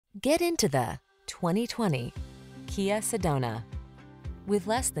Get into the 2020 Kia Sedona. With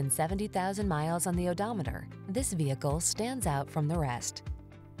less than 70,000 miles on the odometer, this vehicle stands out from the rest.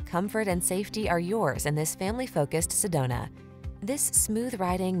 Comfort and safety are yours in this family-focused Sedona. This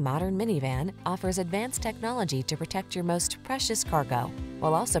smooth-riding modern minivan offers advanced technology to protect your most precious cargo,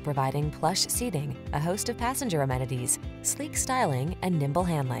 while also providing plush seating, a host of passenger amenities, sleek styling, and nimble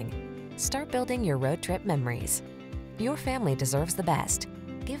handling. Start building your road trip memories. Your family deserves the best.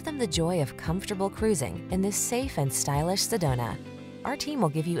 Give them the joy of comfortable cruising in this safe and stylish Sedona. Our team will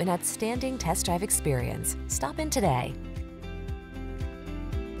give you an outstanding test drive experience. Stop in today.